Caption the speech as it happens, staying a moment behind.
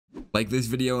Like this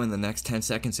video in the next 10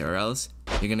 seconds or else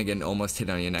you're gonna get an almost hit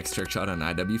on your next trick shot on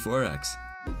IW4X.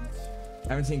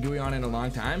 Haven't seen Gooey on in a long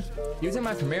time. He was in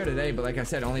my premiere today, but like I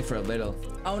said, only for a little.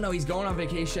 Oh no, he's going on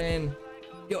vacation.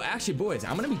 Yo, actually boys,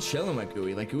 I'm gonna be chilling with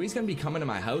Gooey. Like Gooey's gonna be coming to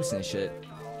my house and shit.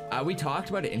 We talked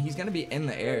about it and he's gonna be in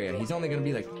the area. He's only gonna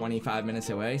be like 25 minutes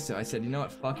away. So I said, you know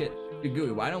what, fuck it. Dude,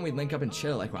 Gooey, why don't we link up and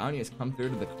chill? Like, why don't you just come through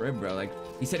to the crib, bro? Like,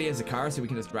 he said he has a car so we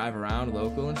can just drive around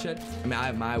local and shit. I mean, I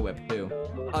have my whip too.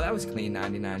 Oh, that was clean,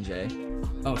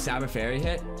 99J. Oh, Sabbath Fairy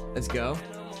hit. Let's go.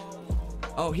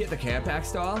 Oh, he hit the care pack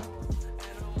stall.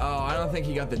 Oh, I don't think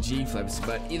he got the G flips,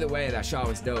 but either way, that shot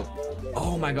was dope.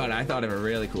 Oh my God, I thought of a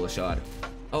really cool shot.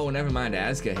 Oh, never mind,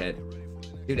 Azga hit.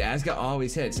 Dude, Azga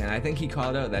always hits, and I think he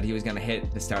called out that he was gonna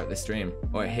hit to start the stream,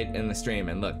 or hit in the stream,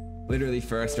 and look, literally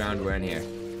first round we're in here.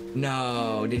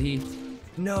 No, did he?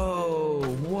 No,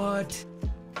 what?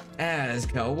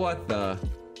 Azga, what the?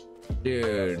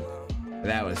 Dude,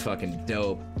 that was fucking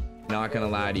dope. Not gonna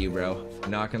lie to you, bro.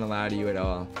 Not gonna lie to you at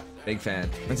all. Big fan.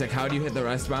 It's like, how do you hit the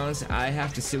rest bounce? I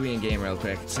have to sui in game real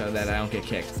quick so that I don't get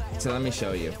kicked. So let me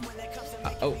show you.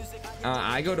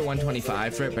 I go to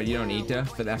 125 for it, but you don't need to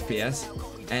for the FPS.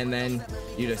 And then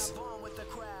you just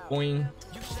boing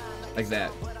like that.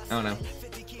 I don't know.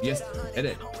 You just hit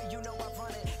it.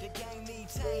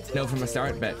 No, from the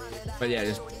start, but yeah,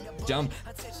 just jump.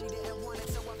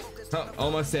 Oh,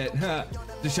 almost hit.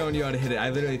 Just showing you how to hit it. I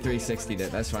literally 360'd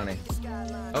it. That's funny.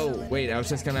 Oh wait, I was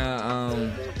just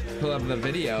gonna pull up the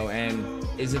video and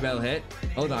Isabel hit.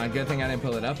 Hold on, good thing I didn't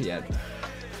pull it up yet.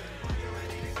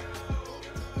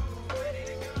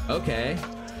 Okay,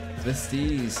 the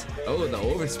steez. Oh, the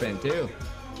overspin too.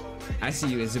 I see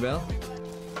you, Isabel.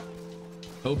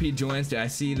 Hope he joins too. I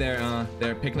see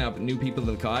they're picking up new people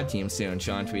to the COD team soon.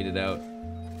 Sean tweeted out.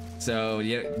 So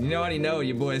yeah, you already know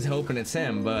your boy's hoping it's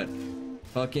him, but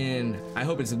fucking, I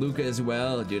hope it's Luca as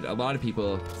well, dude. A lot of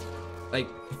people, like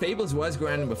Fables was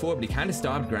grinding before, but he kind of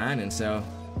stopped grinding. So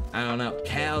I don't know.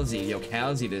 Calzy, yo,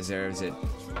 Calzy deserves it.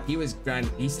 He was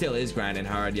grinding, he still is grinding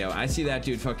hard, yo. I see that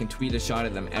dude fucking tweet a shot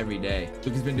at them every day.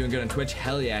 Luca's been doing good on Twitch.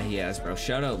 Hell yeah, he has, bro.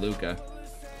 Shout out Luca.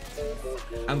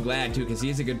 I'm glad too, because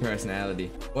he's a good personality.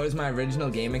 What was my original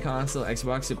gaming console?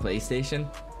 Xbox to PlayStation?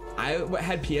 I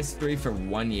had PS3 for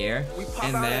 1 year,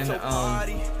 and then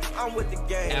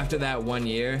after that 1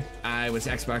 year, I was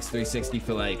Xbox 360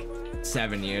 for like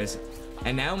 7 years,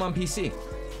 and now I'm on PC.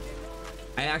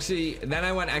 Then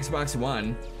I went Xbox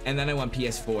One, and then I went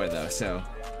PS4 though, so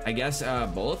I guess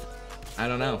both? I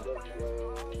don't know.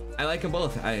 I like them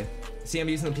both. I see I'm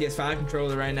using the PS5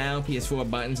 controller right now, PS4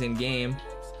 buttons in game,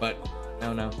 but I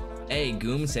don't know. Hey,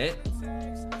 Gooms hit.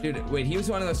 Dude, wait, he was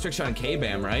one of those Trickshotting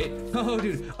K-Bam, right? Oh,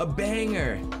 dude, a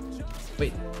banger.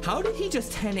 Wait, how did he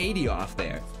just 1080 off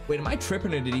there? Wait, am I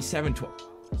tripping or did he 720?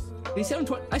 Did he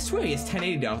 720? I swear he has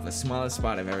 1080 off the smallest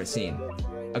spot I've ever seen.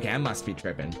 Okay, I must be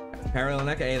tripping. Parallel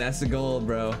neck, hey, that's the goal,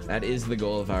 bro. That is the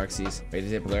goal of Arxes. Wait,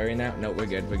 is it blurry now? No, we're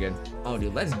good, we're good. Oh,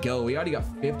 dude, let's go. We already got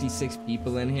 56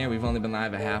 people in here. We've only been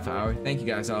live a half hour. Thank you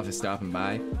guys all for stopping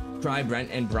by. Try Brent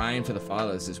and Brian for the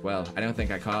follows as well. I don't think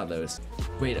I caught those.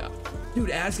 Wait up. Dude,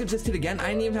 Aska just hit again. I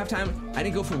didn't even have time. I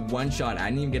didn't go for one shot. I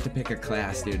didn't even get to pick a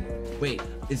class, dude. Wait,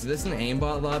 is this an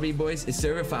aimbot lobby, boys? Is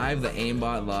server 5 the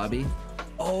aimbot lobby?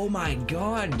 Oh my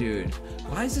God, dude.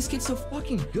 Why is this kid so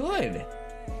fucking good?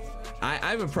 I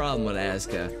have a problem with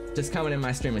Aska just coming in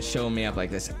my stream and showing me up like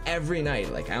this every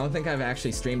night. Like, I don't think I've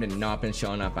actually streamed and not been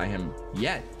shown up by him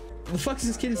yet. What the fuck is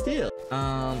this kid's deal?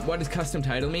 What does custom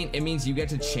title mean? It means you get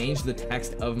to change the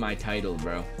text of my title,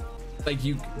 bro. Like,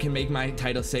 you can make my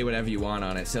title say whatever you want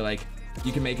on it. So like,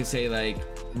 you can make it say like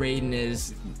Raiden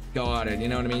is God, or you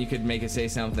know what I mean? You could make it say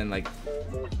something like,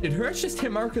 did Hertz just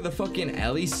hit marker the fucking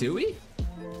Ellie Sui?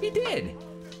 He did.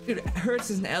 Dude,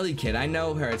 Hertz is an Ellie kid. I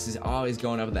know Hertz is always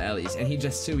going over the Ellies, and he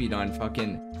just suied on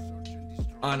fucking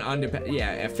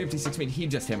yeah, at 56 meters, he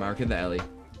just hit marker the Ellie.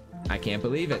 I can't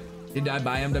believe it. Did I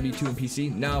buy MW2 and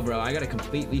PC? No, bro, I got it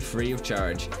completely free of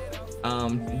charge.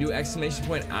 Do exclamation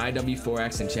point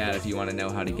IW4X in chat if you want to know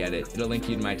how to get it. It'll link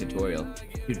you to my tutorial.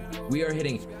 Dude, we are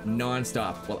hitting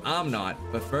non-stop. Well, I'm not,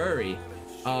 but Furry.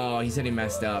 Oh, he said he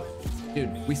messed up.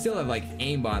 Dude, we still have like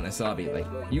aimbot in this lobby. Like,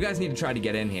 you guys need to try to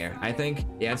get in here. I think,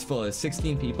 yeah, it's full of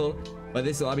 16 people, but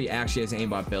this lobby actually has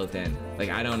aimbot built in. Like,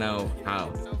 I don't know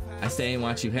how. I stay and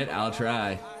watch you hit. I'll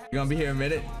try. You gonna be here a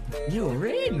minute? Yo,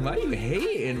 Raiden, why are you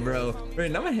hating, bro?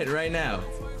 Raiden, I'm gonna hit right now.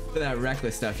 For that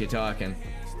reckless stuff you're talking.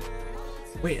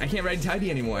 Wait, I can't ride tidy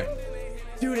anymore.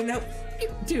 Dude, and now,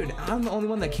 dude, I'm the only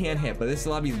one that can't hit, but this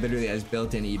lobby literally has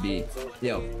built-in EB.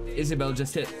 Yo, Isabel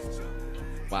just hit.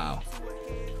 Wow.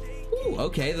 Ooh,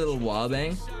 okay, little wall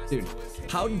bang. Dude,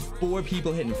 how did 4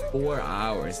 people hit in 4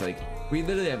 hours? Like, We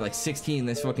literally have like 16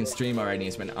 this fucking stream already.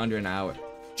 It's been under an hour.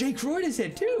 Jake Royd is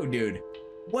hit too, dude.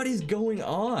 What is going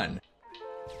on?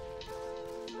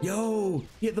 Yo,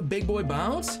 he hit the big boy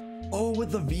bounce? Oh,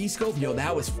 with the V-scope? Yo,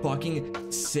 that was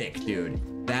fucking sick, dude.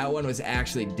 That one was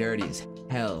actually dirty as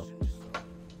hell.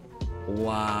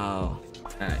 Wow.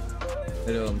 Alright.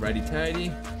 Little righty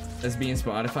tighty. Let's be in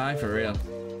Spotify for real.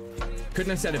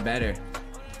 Couldn't have said it better.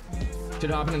 Should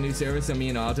hop in a new server so me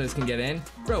and Altos can get in.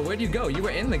 Bro, where'd you go? You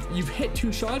were in the, you've hit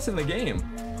 2 shots in the game.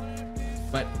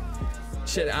 But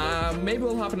shit, maybe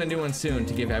we'll hop in a new one soon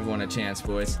to give everyone a chance,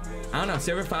 boys. I don't know,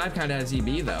 server 5 kind of has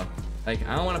EB though. Like,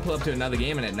 I don't want to pull up to another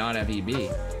game and it not have EB.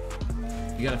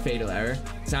 You got a fatal error.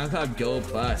 SoundCloud Gold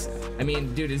Plus. I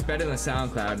mean, dude, it's better than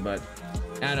SoundCloud, but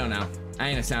I don't know. I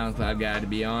ain't a SoundCloud guy, to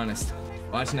be honest.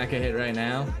 Watch NAC hit right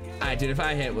now. Alright, dude, if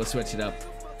I hit, we'll switch it up.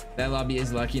 That lobby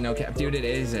is lucky, no cap. Dude, it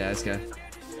is, Aska.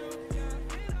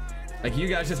 Like, you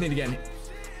guys just need to get in.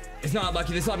 It's not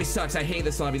lucky. This lobby sucks. I hate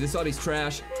this lobby. This lobby's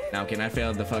trash. Now, okay, I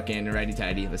failed the fucking righty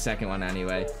tighty. The second one,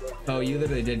 anyway. Oh, you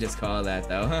literally did just call that,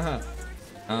 though.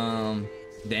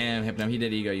 Damn, Hypno. He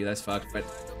did ego you. That's fucked. But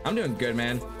I'm doing good,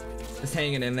 man. Just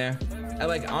hanging in there.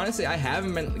 Like, honestly, I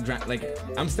haven't been, like,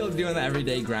 I'm still doing the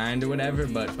everyday grind or whatever,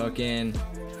 but fucking,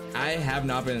 I have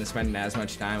not been spending as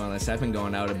much time on this. I've been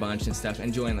going out a bunch and stuff,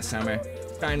 enjoying the summer.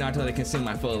 Trying not to let it consume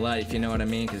my full life, you know what I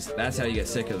mean? Because that's how you get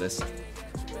sick of this.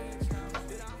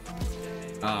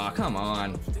 Aw, come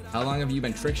on. How long have you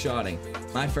been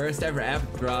trickshotting? My first ever app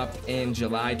dropped in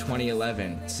July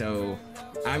 2011. So,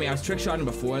 I mean, I was trickshotting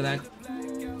before that.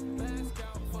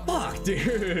 Fuck,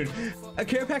 dude. A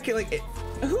care pack, like,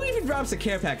 who even drops a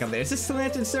care pack up there? It's a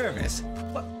slanted service.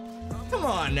 What? Come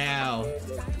on now.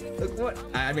 Look, what?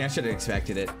 I mean, I should have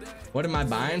expected it. What are my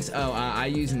binds? Oh, I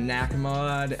use NAC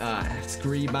mod,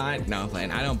 scree bind. No, I'm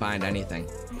playing. I don't bind anything.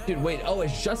 Dude, wait. Oh,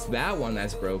 it's just that one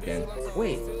that's broken.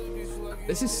 Wait.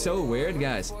 This is so weird,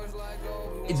 guys.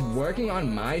 It's working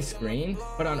on my screen,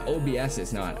 but on OBS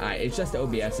it's not. It's just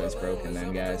OBS that's broken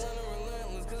then, guys.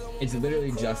 It's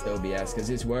literally just OBS,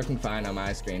 because it's working fine on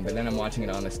my screen, but then I'm watching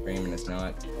it on the stream and it's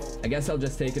not. I guess I'll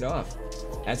just take it off.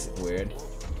 That's weird.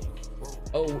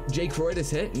 Oh, Jake Royd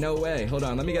is hit? No way. Hold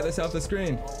on, let me get this off the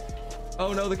screen.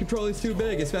 Oh no, the controller's too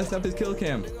big. It's messing up his kill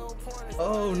cam.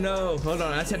 Oh no, hold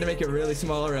on. I just had to make it really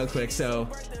small real quick, so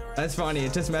that's funny.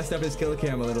 It just messed up his kill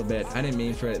cam a little bit. I didn't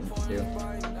mean for it to.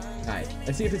 Alright,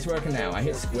 let's see if it's working now. I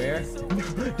hit square.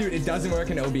 Dude, it doesn't work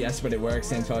in OBS, but it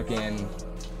works in fucking...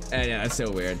 yeah, that's so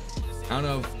weird. I don't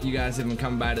know if you guys have been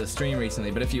coming by to the stream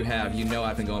recently, but if you have, you know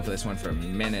I've been going for this one for a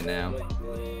minute now.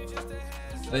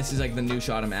 This is like the new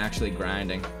shot I'm actually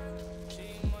grinding.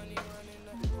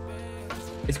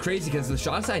 It's crazy because the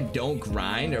shots I don't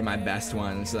grind are my best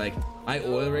ones. Like my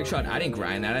oil rig shot, I didn't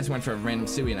grind that. I just went for a random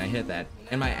Sui and I hit that.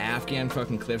 And my Afghan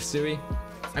fucking cliff Sui,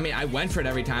 I mean, I went for it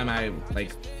every time I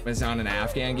like was on an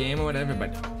Afghan game or whatever,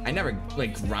 but I never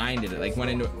like grinded it. Like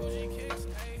went into.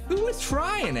 Who was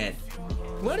trying it?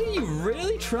 What are you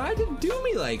really trying to do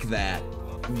me like that?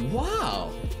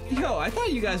 Wow. Yo, I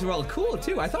thought you guys were all cool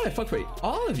too. I thought I fucked with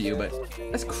all of you, but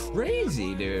that's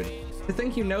crazy, dude. To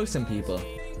think you know some people.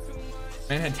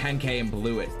 Man had 10K and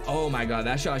blew it. Oh my god,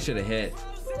 that shot should have hit.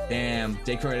 Damn,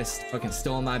 Jake Royd has fucking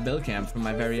stole my build cam from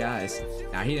my very eyes.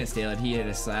 Nah, he didn't steal it. He hit a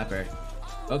slapper.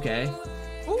 Okay.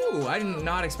 Ooh, I did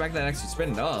not expect that extra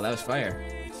spin at all. That was fire.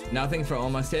 Nothing for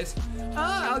almost hits.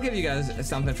 I'll give you guys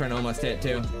something for an almost hit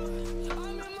too.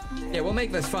 Yeah, we'll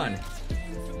make this fun.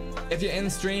 If you're in the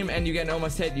stream and you get an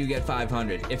almost hit, you get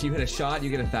 500. If you hit a shot, you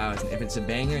get 1,000. If it's a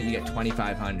banger, you get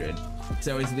 2,500.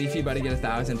 So is Leafy about to get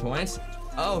 1,000 points?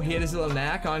 Oh, he hit his little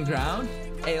NAC on ground.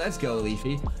 Hey, let's go,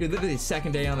 Leafy. You're literally the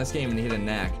second day on this game and he hit a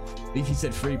NAC. Leafy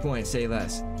said 3 points, say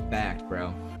less. Fact,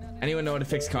 bro. Anyone know how to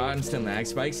fix cartons to lag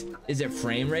spikes? Is it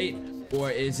frame rate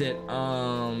or is it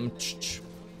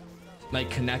like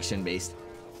connection based?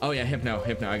 Oh yeah, Hypno,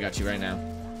 I got you right now.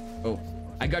 Oh,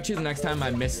 I got you the next time I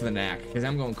miss the NAC because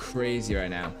I'm going crazy right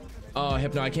now. Oh,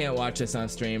 Hypno, I can't watch this on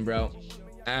stream, bro.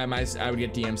 I would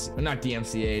get DMC, not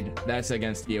DMCA'd. That's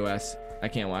against EOS. I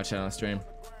can't watch that on stream.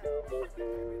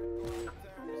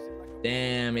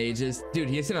 Damn, ages. Dude,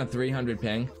 he's sitting on 300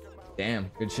 ping.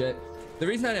 Damn, good shit. The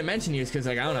reason I didn't mention you is because,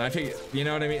 like, I don't know, I figured, you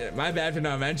know what I mean? My bad for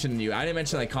not mentioning you. I didn't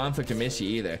mention, like, Conflict and Mishi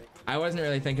either. I wasn't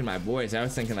really thinking my boys. I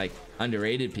was thinking, like,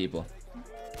 underrated people.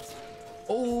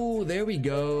 Oh, there we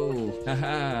go.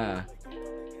 Haha.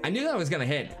 I knew that was gonna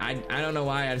hit. I don't know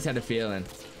why, I just had a feeling.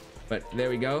 But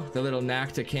there we go. The little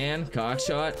NAC to can, cock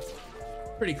shot.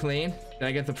 Pretty clean. Did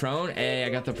I get the prone? Hey, I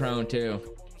got the prone too.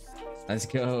 Let's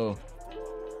go.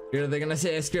 Are they gonna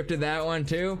say I scripted that one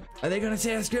too? Are they gonna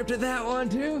say I scripted that one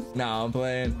too? No, I'm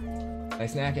playing.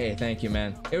 Nice NAC. Hey, thank you,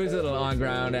 man. It was a little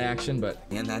on-ground action, but...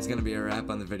 And that's gonna be a wrap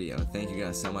on the video. Thank you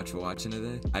guys so much for watching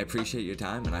today. I appreciate your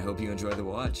time, and I hope you enjoyed the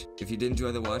watch. If you did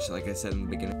enjoy the watch, like I said in the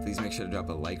beginning, please make sure to drop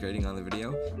a like rating on the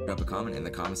video, drop a comment in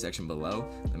the comment section below,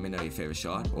 let me know your favorite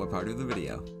shot or part of the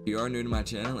video. If you are new to my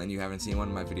channel and you haven't seen one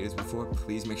of my videos before,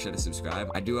 please make sure to subscribe.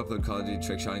 I do upload Call of Duty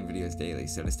trickshotting videos daily,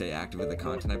 so to stay active with the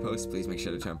content I post, please make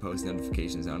sure to turn post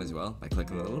notifications on as well by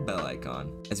clicking the little bell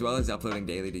icon. As well as uploading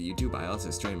daily to YouTube, I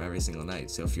also stream every single night,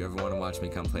 so if you ever want to watch me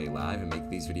come play live and make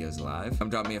these videos live, come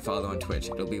drop me a follow on Twitch.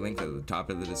 It'll be linked at the top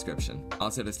of the description.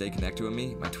 Also, to stay connected with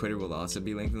me, my Twitter will also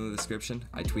be linked in the description.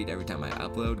 I tweet every time I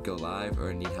upload, go live,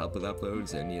 or need help with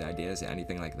uploads, or need ideas, or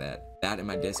anything like that. That and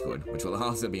my Discord, which will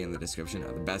also be in the description,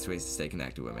 are the best ways to stay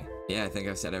connected with me. Yeah, I think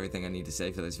I've said everything I need to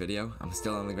say for this video. I'm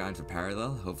still on the grind for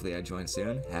Parallel. Hopefully I join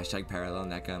soon. Hashtag Parallel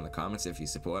NECA in the comments if you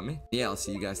support me. Yeah, I'll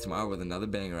see you guys tomorrow with another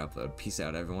banger upload. Peace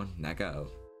out, everyone. NECA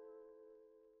out.